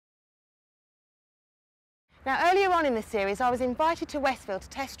Now, earlier on in the series, I was invited to Westfield to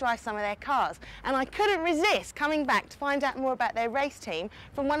test drive some of their cars, and I couldn't resist coming back to find out more about their race team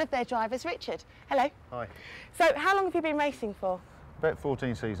from one of their drivers, Richard. Hello. Hi. So, how long have you been racing for? About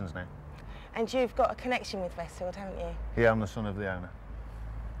 14 seasons now. And you've got a connection with Westfield, haven't you? Yeah, I'm the son of the owner.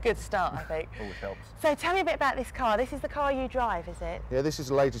 Good start, I think. Always helps. So, tell me a bit about this car. This is the car you drive, is it? Yeah, this is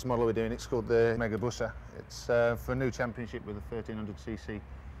the latest model we're doing. It's called the Megabusa. It's for a new championship with a 1300cc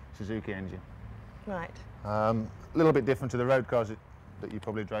Suzuki engine. Right. A little bit different to the road cars that you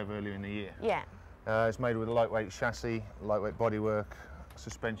probably drove earlier in the year. Yeah. It's made with a lightweight chassis, lightweight bodywork.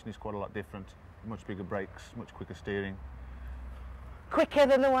 Suspension is quite a lot different. Much bigger brakes, much quicker steering. Quicker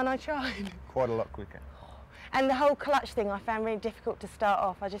than the one I tried. Quite a lot quicker. And the whole clutch thing I found really difficult to start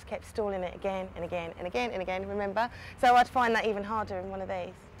off. I just kept stalling it again and again and again and again, remember? So I'd find that even harder in one of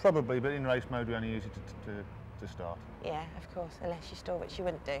these. Probably, but in race mode we only use it to start. Yeah, of course, unless you stall, which you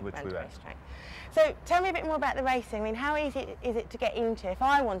wouldn't do. Which we won't. So tell me a bit more about the racing. I mean, how easy is it to get into if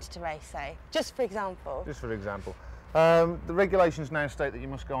I wanted to race, say, just for example? Just for example. The regulations now state that you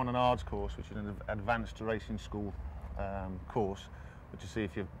must go on an ARDS course, which is an advanced racing school course, which is to see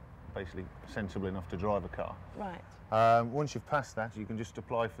if you're basically sensible enough to drive a car. Right. Once you've passed that, you can just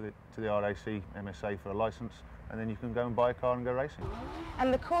apply to the RAC MSA for a licence, and then you can go and buy a car and go racing.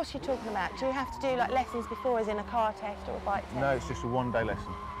 And the course you're talking about, do you have to do like lessons before, as in a car test or a bike test? No, it's just a one-day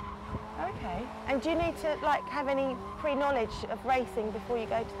lesson. Okay. And do you need to like have any pre-knowledge of racing before you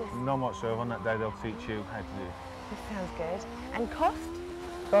go to this? None whatsoever. On that day they'll teach you how to do it. This sounds good. And cost?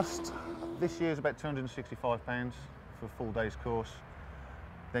 Cost this year is about £265 for a full day's course.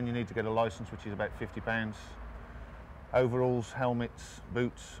 Then you need to get a licence, which is about £50. Overalls, helmets,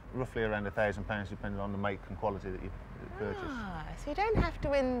 boots, roughly around £1,000, depending on the make and quality that you purchase. Ah, so you don't have to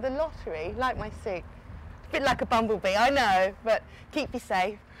win the lottery, like my suit. A bit like a bumblebee, I know, but keep you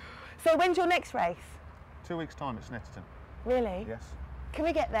safe. So when's your next race? 2 weeks' time at Snetterton. Really? Yes. Can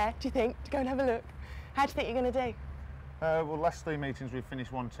we get there, do you think, to go and have a look? How do you think you're going to do? Well, last 3 meetings we've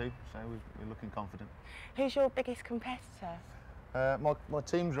finished 1-2, so we're looking confident. Who's your biggest competitor? My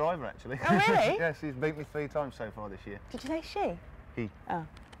team driver, actually. Oh, really? Yes, he's beat me 3 times so far this year. Did you say she? He. Oh,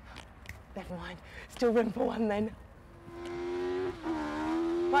 never mind. Still room for one then.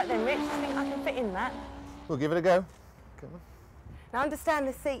 Right then, Rich, do you think I can fit in that? We'll give it a go. Come on. Now, I understand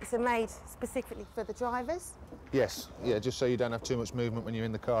the seats are made specifically for the drivers? Yes, yeah, just so you don't have too much movement when you're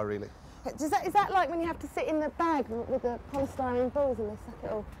in the car, really. Is that like when you have to sit in the bag with the polystyrene balls and they suck it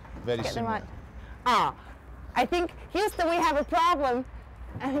all? Very similar. Right? Ah, I think, Houston, we have a problem.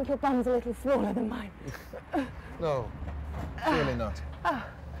 I think your bum's a little smaller than mine. No, really not. Oh,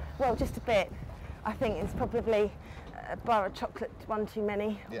 well, just a bit. I think it's probably a bar of chocolate, one too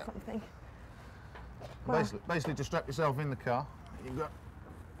many or something. Well, Basically, to strap yourself in the car, you've got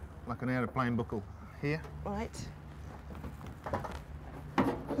like an aeroplane buckle here. Right.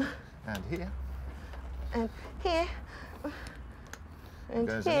 And here. And here. And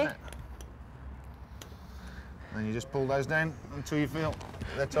goes in here. there. Then you just pull those down until you feel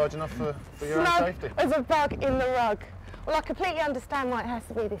they're tight enough for your own safety. As a bug in the rug. Well, I completely understand why it has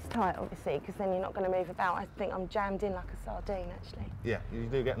to be this tight, obviously, because then you're not going to move about. I think I'm jammed in like a sardine, actually. Yeah, you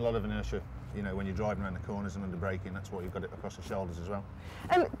do get a lot of inertia, you know, when you're driving around the corners and under braking. That's why you've got it across the shoulders as well.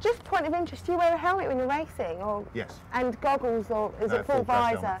 Just point of interest, do you wear a helmet when you're racing? Or yes. And goggles, or is it full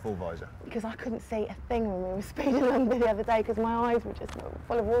visor? Helmet, full visor. Because I couldn't see a thing when we were speeding along the other day because my eyes were just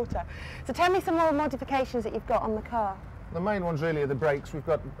full of water. So tell me some more modifications that you've got on the car. The main ones really are the brakes. We've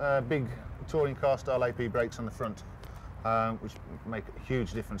got big touring car style AP brakes on the front, which make a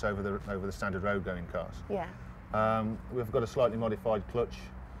huge difference over the standard road going cars. Yeah. We've got a slightly modified clutch.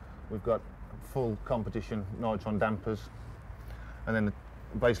 We've got full competition nitron dampers, and then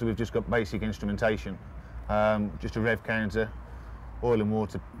basically we've just got basic instrumentation, just a rev counter, oil and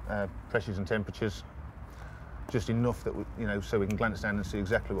water pressures and temperatures, just enough that so we can glance down and see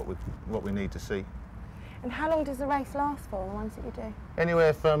exactly what we need to see. And how long does the race last for, the ones that you do?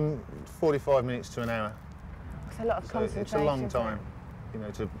 Anywhere from 45 minutes to an hour. It's a lot of concentration. It's a long time,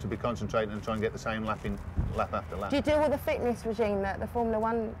 to be concentrating and try and get the same lap after lap. Do you deal with the fitness regime that the Formula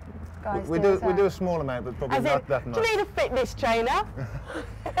One guys we do? We do a small amount, but probably not that much. Do you need a fitness trainer?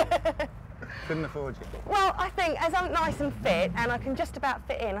 Couldn't afford you. Well, I think as I'm nice and fit and I can just about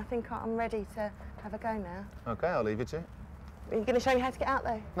fit in, I think I'm ready to have a go now. Okay, I'll leave you to it. Are you going to show me how to get out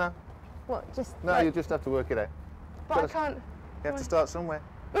though? No. What? Just no, like... you just have to work it out. But I can't. You have to start somewhere.